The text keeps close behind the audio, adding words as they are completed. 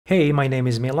Hey, my name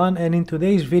is Milan, and in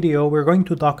today's video we're going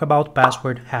to talk about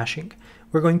password hashing.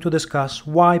 We're going to discuss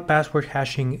why password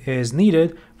hashing is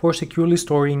needed for securely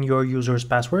storing your users'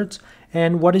 passwords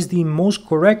and what is the most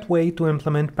correct way to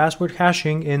implement password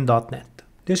hashing in .NET.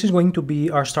 This is going to be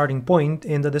our starting point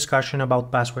in the discussion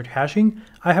about password hashing.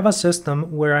 I have a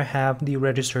system where I have the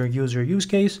register user use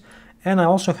case, and I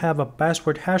also have a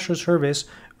password hasher service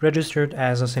registered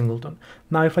as a singleton.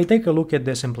 Now, if I take a look at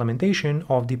this implementation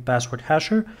of the password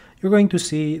hasher, you're going to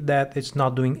see that it's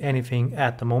not doing anything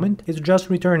at the moment. It's just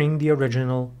returning the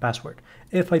original password.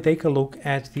 If I take a look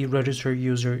at the register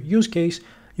user use case,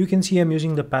 you can see I'm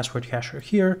using the password hasher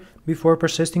here before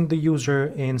persisting the user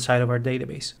inside of our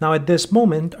database. Now, at this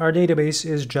moment, our database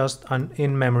is just an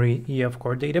in-memory EF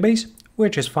core database,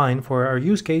 which is fine for our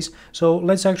use case. So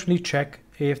let's actually check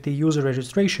if the user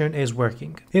registration is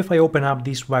working. If I open up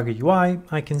the Swagger UI,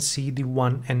 I can see the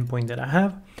one endpoint that I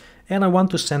have, and I want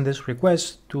to send this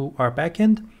request to our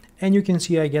backend, and you can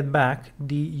see I get back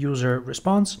the user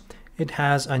response. It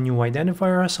has a new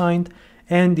identifier assigned,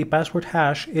 and the password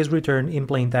hash is returned in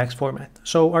plain text format.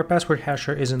 So our password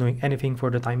hasher isn't doing anything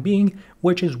for the time being,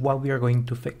 which is what we are going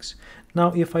to fix.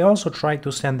 Now, if I also try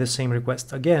to send the same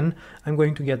request again, I'm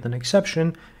going to get an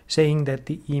exception saying that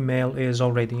the email is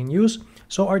already in use.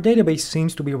 So our database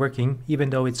seems to be working even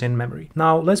though it's in memory.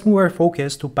 Now let's move our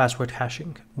focus to password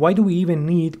hashing. Why do we even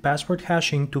need password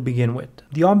hashing to begin with?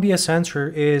 The obvious answer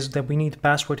is that we need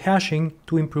password hashing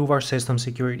to improve our system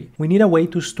security. We need a way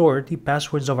to store the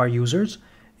passwords of our users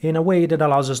in a way that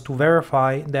allows us to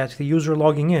verify that the user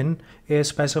logging in is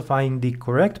specifying the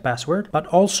correct password, but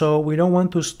also we don't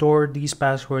want to store these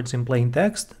passwords in plain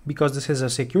text because this is a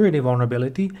security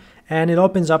vulnerability and it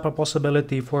opens up a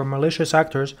possibility for malicious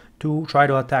actors to try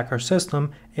to attack our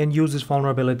system and use this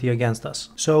vulnerability against us.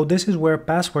 So this is where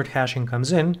password hashing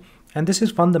comes in, and this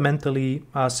is fundamentally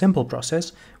a simple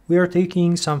process. We are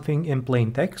taking something in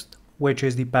plain text, which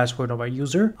is the password of our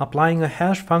user, applying a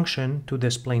hash function to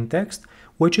this plain text,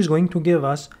 which is going to give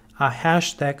us a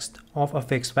hash text of a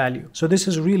fixed value. So this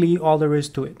is really all there is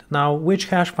to it. Now, which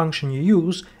hash function you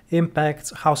use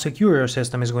impacts how secure your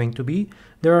system is going to be.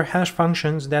 There are hash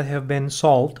functions that have been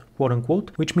solved, quote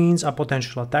unquote, which means a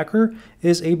potential attacker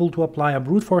is able to apply a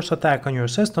brute force attack on your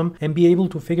system and be able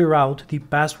to figure out the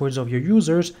passwords of your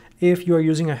users if you are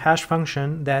using a hash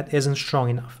function that isn't strong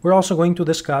enough. We're also going to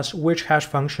discuss which hash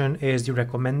function is the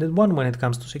recommended one when it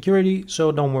comes to security,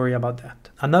 so don't worry about that.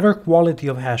 Another quality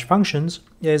of hash functions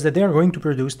is that they are going to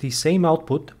produce the same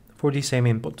output for the same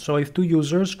input. So if two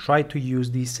users try to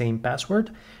use the same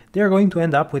password, they're going to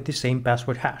end up with the same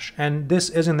password hash, and this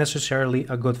isn't necessarily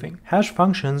a good thing. Hash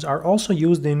functions are also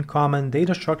used in common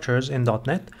data structures in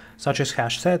 .NET, such as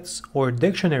hash sets or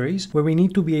dictionaries, where we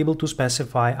need to be able to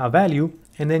specify a value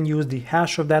and then use the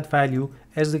hash of that value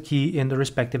as the key in the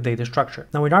respective data structure.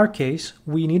 Now, in our case,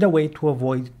 we need a way to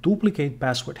avoid duplicate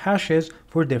password hashes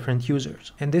for different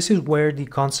users. And this is where the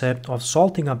concept of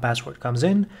salting a password comes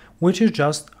in, which is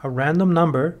just a random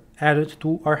number added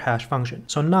to our hash function.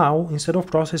 So now, instead of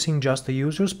processing just the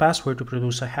user's password to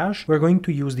produce a hash, we're going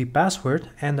to use the password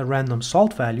and the random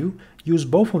salt value, use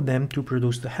both of them to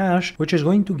produce the hash, which is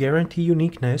going to guarantee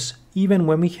uniqueness even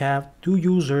when we have two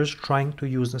users trying to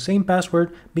use the same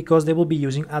password because they will be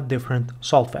using a different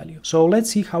salt value. So let's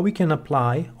see how we can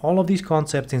apply all of these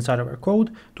concepts inside of our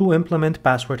code to implement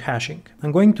password hashing.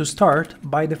 I'm going to start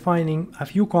by defining a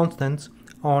few constants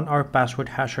on our password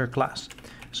hasher class.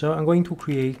 So I'm going to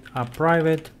create a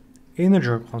private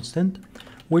integer constant,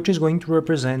 which is going to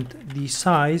represent the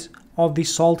size of the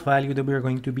salt value that we are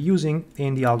going to be using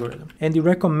in the algorithm. And the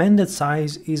recommended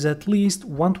size is at least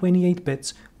 128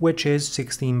 bits, which is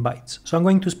 16 bytes. So I'm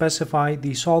going to specify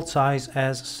the salt size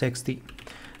as 60.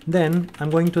 Then I'm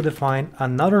going to define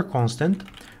another constant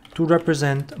to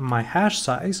represent my hash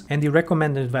size, and the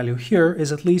recommended value here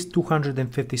is at least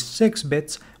 256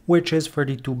 bits, which is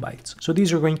 32 bytes. So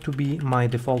these are going to be my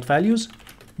default values.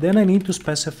 Then I need to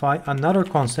specify another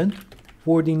constant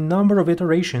for the number of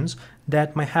iterations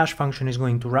that my hash function is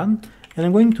going to run, and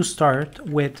I'm going to start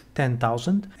with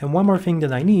 10,000. And one more thing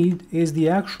that I need is the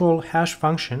actual hash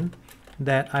function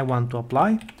that I want to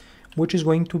apply, which is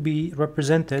going to be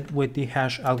represented with the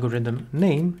hash algorithm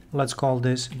name. Let's call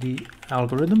this the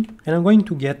algorithm. And I'm going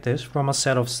to get this from a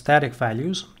set of static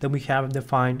values that we have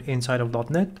defined inside of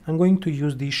 .NET. I'm going to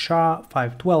use the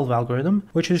SHA-512 algorithm,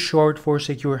 which is short for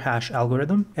secure hash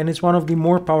algorithm. And it's one of the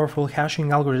more powerful hashing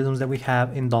algorithms that we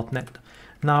have in .NET.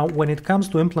 Now, when it comes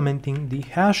to implementing the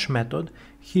hash method,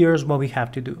 here's what we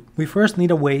have to do. We first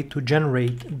need a way to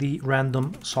generate the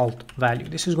random salt value.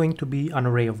 This is going to be an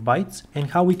array of bytes,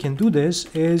 and how we can do this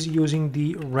is using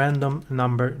the random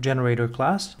number generator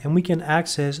class, and we can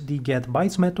access the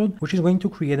getBytes method, which is going to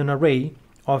create an array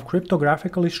of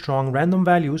cryptographically strong random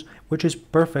values, which is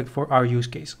perfect for our use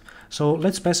case. So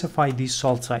let's specify the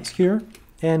salt size here,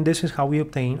 and this is how we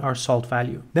obtain our salt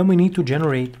value. Then we need to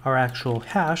generate our actual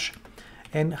hash,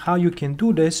 and how you can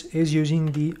do this is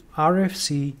using the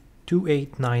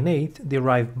RFC2898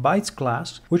 derived bytes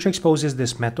class, which exposes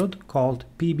this method called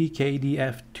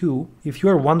pbkdf2. If you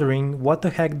are wondering what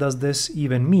the heck does this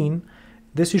even mean,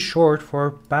 this is short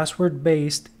for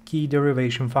password-based key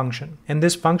derivation function. And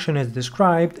this function is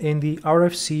described in the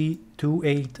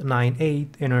RFC2898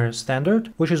 inner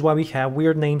standard, which is why we have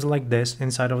weird names like this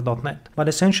inside of .NET. But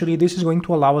essentially, this is going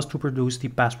to allow us to produce the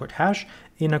password hash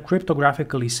in a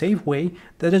cryptographically safe way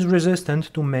that is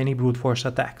resistant to many brute force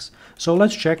attacks. So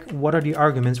let's check what are the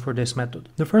arguments for this method.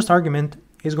 The first argument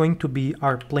is going to be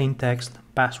our plain text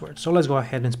password. So let's go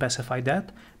ahead and specify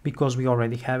that because we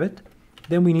already have it.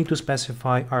 Then we need to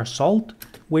specify our salt,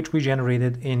 which we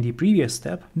generated in the previous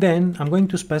step. Then I'm going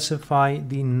to specify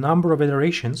the number of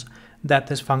iterations that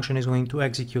this function is going to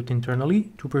execute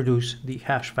internally to produce the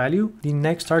hash value. The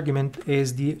next argument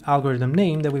is the algorithm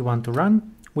name that we want to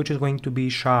run, which is going to be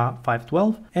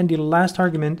SHA-512. And the last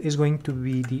argument is going to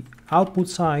be the output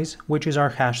size, which is our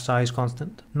hash size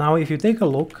constant. Now, if you take a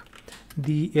look,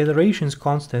 the iterations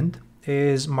constant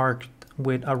is marked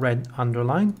with a red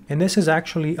underline, and this is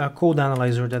actually a code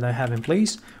analyzer that I have in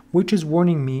place, which is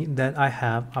warning me that I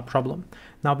have a problem.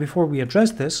 Now, before we address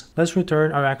this, let's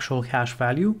return our actual hash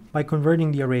value by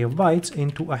converting the array of bytes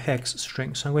into a hex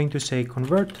string. So I'm going to say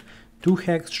convert to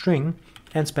hex string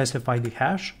and specify the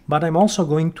hash, but I'm also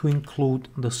going to include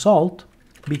the salt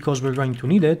because we're going to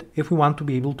need it if we want to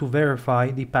be able to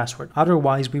verify the password.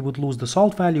 Otherwise, we would lose the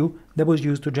salt value that was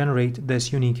used to generate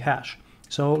this unique hash.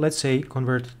 So let's say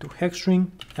convert to hex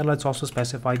string, and let's also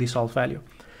specify the salt value.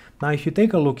 Now, if you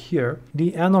take a look here,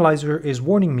 the analyzer is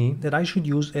warning me that I should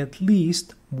use at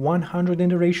least 100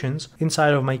 iterations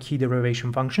inside of my key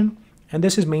derivation function. And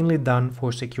this is mainly done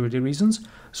for security reasons.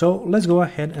 So let's go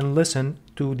ahead and listen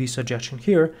to the suggestion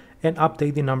here and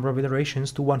update the number of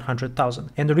iterations to 100,000.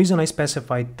 And the reason I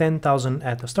specified 10,000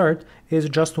 at the start is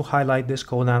just to highlight this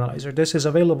code analyzer. This is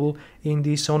available in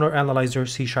the Sonar Analyzer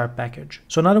C# package.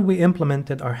 So now that we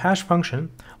implemented our hash function,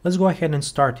 let's go ahead and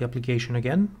start the application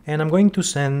again. And I'm going to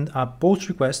send a post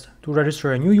request to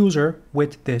register a new user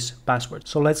with this password.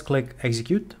 So let's click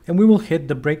execute, and we will hit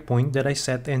the breakpoint that I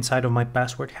set inside of my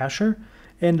password hasher.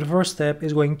 And the first step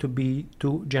is going to be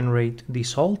to generate the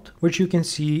salt, which you can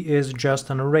see is just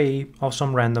an array of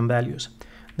some random values.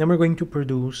 Then we're going to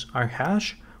produce our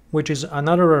hash, which is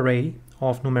another array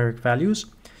of numeric values.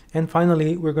 And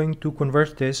finally, we're going to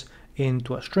convert this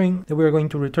into a string that we're going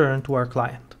to return to our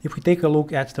client. If we take a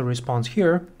look at the response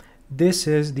here, this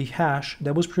is the hash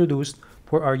that was produced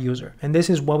for our user. And this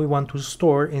is what we want to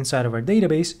store inside of our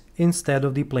database instead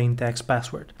of the plain text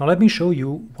password. Now let me show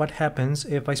you what happens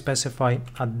if I specify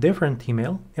a different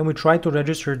email and we try to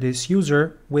register this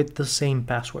user with the same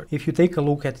password. If you take a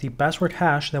look at the password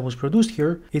hash that was produced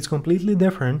here, it's completely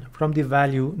different from the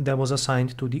value that was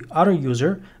assigned to the other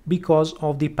user because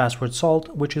of the password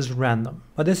salt, which is random.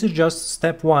 But this is just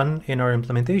step one in our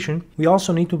implementation. We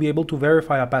also need to be able to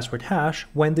verify a password hash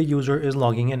when the user is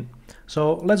logging in.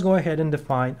 So let's go ahead and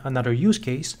define another use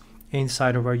case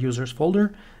inside of our users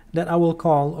folder that I will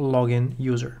call login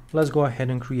user. Let's go ahead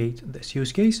and create this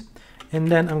use case. And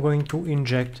then I'm going to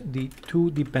inject the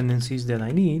two dependencies that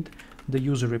I need, the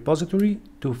user repository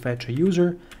to fetch a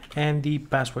user and the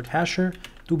password hasher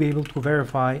to be able to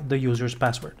verify the user's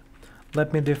password.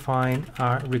 Let me define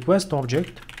a request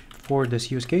object for this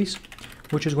use case,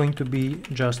 which is going to be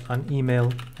just an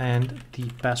email and the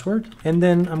password. And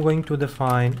then I'm going to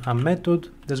define a method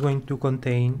that's going to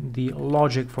contain the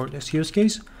logic for this use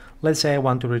case. Let's say I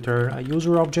want to return a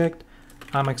user object.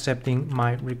 I'm accepting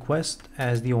my request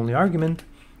as the only argument.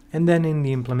 And then in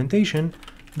the implementation,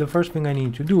 the first thing I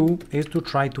need to do is to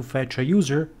try to fetch a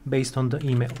user based on the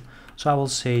email. So I will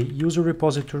say user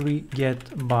repository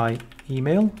get by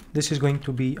email. This is going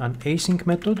to be an async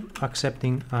method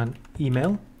accepting an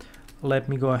email. Let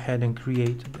me go ahead and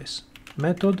create this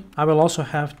method. I will also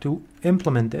have to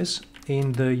implement this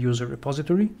in the user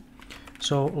repository.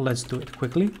 So let's do it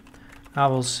quickly. I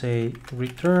will say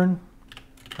return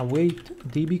await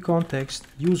db context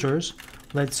users,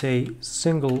 let's say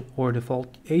single or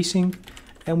default async,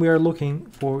 and we are looking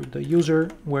for the user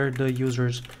where the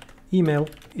user's email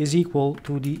is equal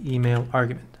to the email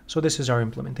argument. So this is our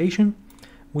implementation.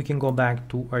 we can go back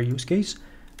to our use case.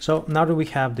 So now that we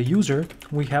have the user,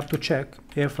 we have to check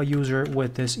if a user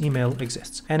with this email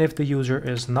exists. And if the user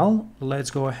is null,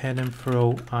 let's go ahead and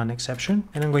throw an exception.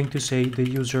 And I'm going to say the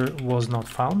user was not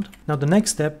found. Now the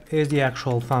next step is the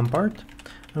actual fun part.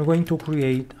 I'm going to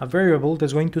create a variable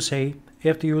that's going to say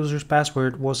if the user's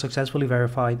password was successfully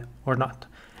verified or not.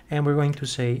 And we're going to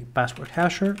say password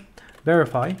hasher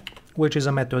verify, which is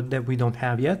a method that we don't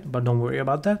have yet, but don't worry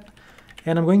about that.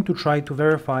 And I'm going to try to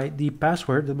verify the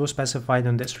password that was specified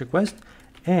on this request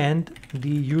and the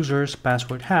user's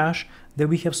password hash that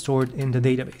we have stored in the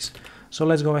database. So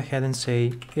let's go ahead and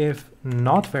say if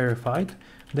not verified,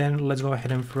 then let's go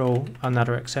ahead and throw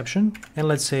another exception. And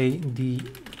let's say the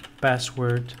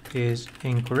password is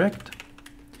incorrect.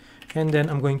 And then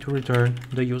I'm going to return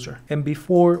the user. And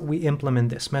before we implement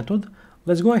this method,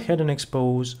 let's go ahead and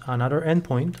expose another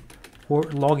endpoint for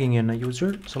logging in a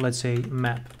user. So let's say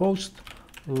map post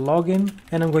login,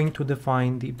 and I'm going to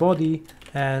define the body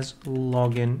as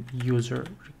login user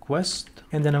request.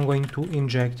 And then I'm going to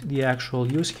inject the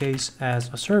actual use case as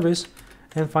a service.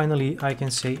 And finally, I can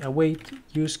say await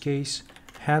use case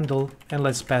handle, and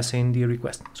let's pass in the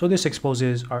request. So this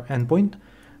exposes our endpoint.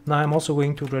 Now I'm also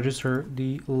going to register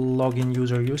the login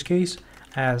user use case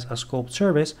as a scoped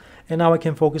service, and now I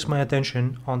can focus my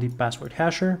attention on the password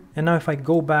hasher. And now if I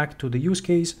go back to the use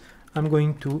case, I'm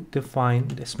going to define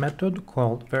this method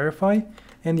called verify,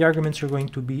 and the arguments are going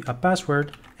to be a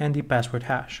password and the password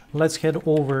hash. Let's head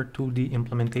over to the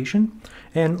implementation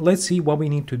and let's see what we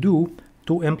need to do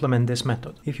to implement this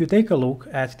method. If you take a look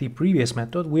at the previous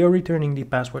method, we are returning the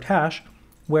password hash,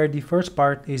 where the first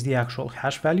part is the actual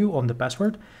hash value of the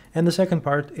password, and the second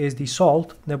part is the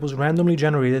salt that was randomly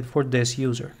generated for this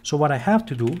user. So what I have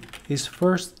to do is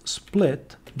first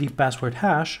split the password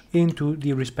hash into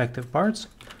the respective parts.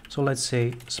 So let's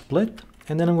say split,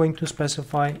 and then I'm going to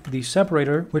specify the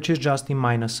separator, which is just the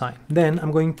minus sign. Then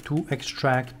I'm going to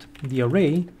extract the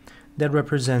array that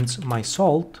represents my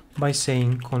salt by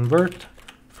saying convert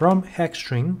from hex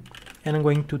string, and I'm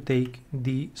going to take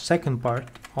the second part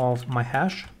of my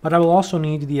hash, but I will also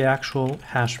need the actual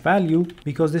hash value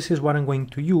because this is what I'm going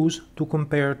to use to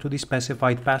compare to the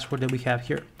specified password that we have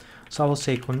here. So I will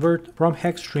say convert from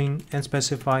hex string and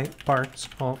specify parts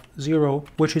of 0,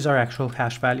 which is our actual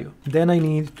hash value. Then I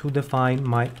need to define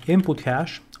my input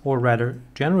hash, or rather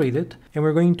generate it, and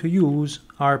we're going to use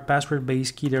our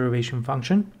password-based key derivation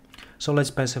function. So let's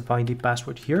specify the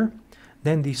password here.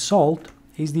 Then the salt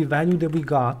is the value that we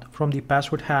got from the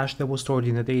password hash that was stored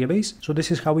in the database. So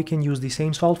this is how we can use the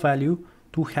same salt value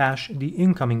to hash the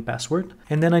incoming password.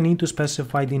 And then I need to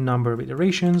specify the number of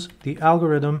iterations, the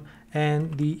algorithm,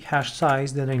 and the hash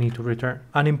size that I need to return.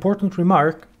 An important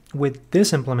remark with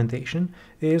this implementation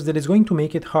is that it's going to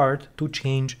make it hard to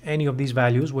change any of these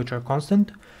values, which are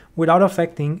constant, without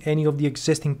affecting any of the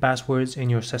existing passwords in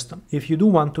your system. If you do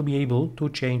want to be able to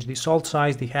change the salt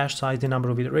size, the hash size, the number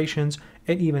of iterations,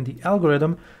 and even the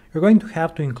algorithm, you're going to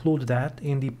have to include that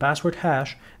in the password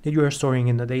hash that you are storing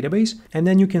in the database, and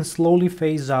then you can slowly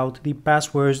phase out the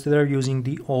passwords that are using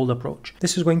the old approach.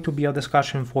 This is going to be a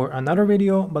discussion for another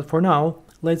video, but for now,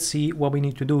 let's see what we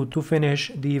need to do to finish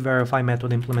the verify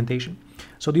method implementation.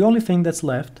 So the only thing that's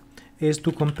left is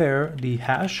to compare the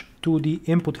hash to the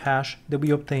input hash that we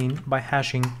obtained by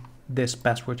hashing this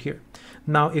password here.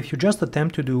 Now, if you just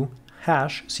attempt to do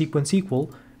hash sequence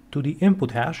equal to the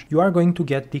input hash, you are going to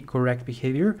get the correct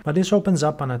behavior, but this opens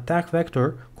up an attack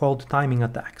vector called timing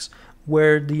attacks,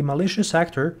 where the malicious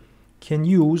actor can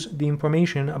use the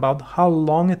information about how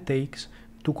long it takes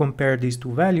to compare these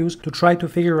two values to try to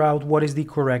figure out what is the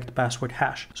correct password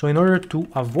hash. So in order to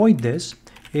avoid this,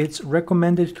 it's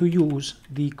recommended to use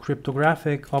the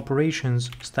cryptographic operations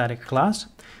static class,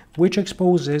 which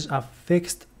exposes a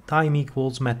fixed time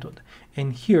equals method.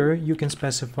 And here you can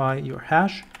specify your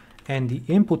hash and the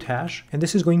input hash, and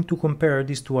this is going to compare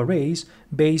these two arrays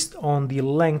based on the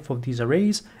length of these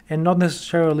arrays and not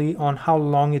necessarily on how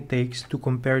long it takes to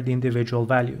compare the individual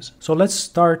values. So let's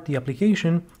start the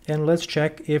application and let's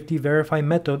check if the verify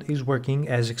method is working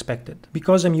as expected.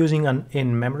 Because I'm using an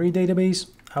in-memory database,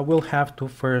 I will have to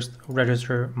first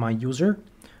register my user.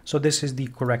 So this is the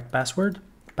correct password,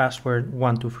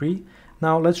 password123.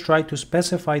 Now let's try to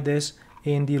specify this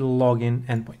in the login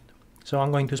endpoint. So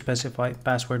I'm going to specify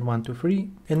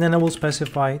password123, and then I will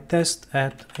specify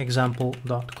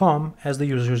test@example.com as the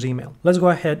user's email. Let's go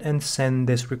ahead and send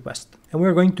this request. And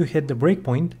we're going to hit the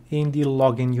breakpoint in the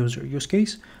login user use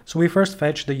case. So we first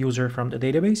fetch the user from the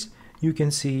database. You can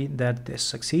see that this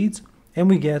succeeds, and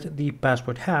we get the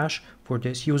password hash for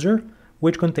this user,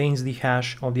 which contains the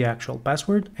hash of the actual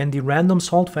password, and the random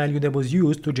salt value that was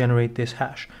used to generate this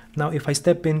hash. Now, if I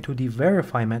step into the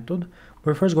verify method,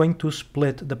 we're first going to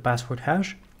split the password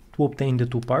hash to obtain the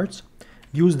two parts,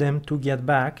 use them to get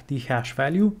back the hash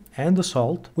value and the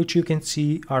salt, which you can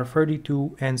see are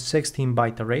 32 and 16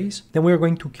 byte arrays. Then we are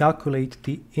going to calculate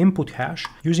the input hash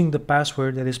using the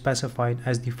password that is specified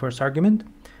as the first argument.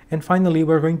 And finally,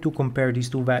 we're going to compare these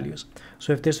two values.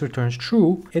 So if this returns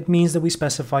true, it means that we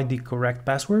specified the correct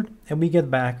password and we get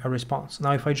back a response.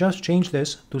 Now, if I just change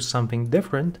this to something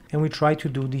different and we try to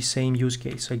do the same use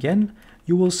case again,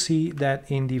 you will see that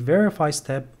in the verify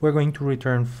step, we're going to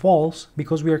return false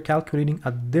because we are calculating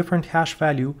a different hash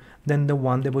value than the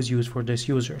one that was used for this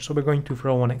user. So we're going to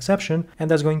throw an exception, and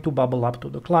that's going to bubble up to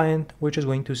the client, which is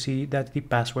going to see that the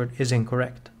password is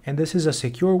incorrect. And this is a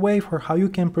secure way for how you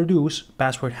can produce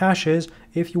password hashes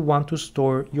if you want to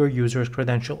store your user's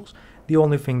credentials. The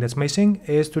only thing that's missing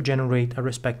is to generate a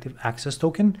respective access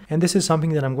token, and this is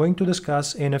something that I'm going to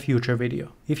discuss in a future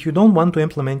video. If you don't want to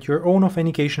implement your own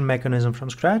authentication mechanism from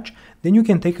scratch, then you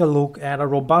can take a look at a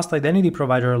robust identity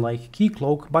provider like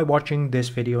Keycloak by watching this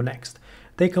video next.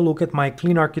 Take a look at my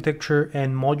clean architecture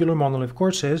and modular monolith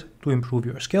courses to improve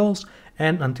your skills,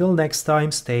 and until next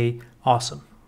time, stay awesome.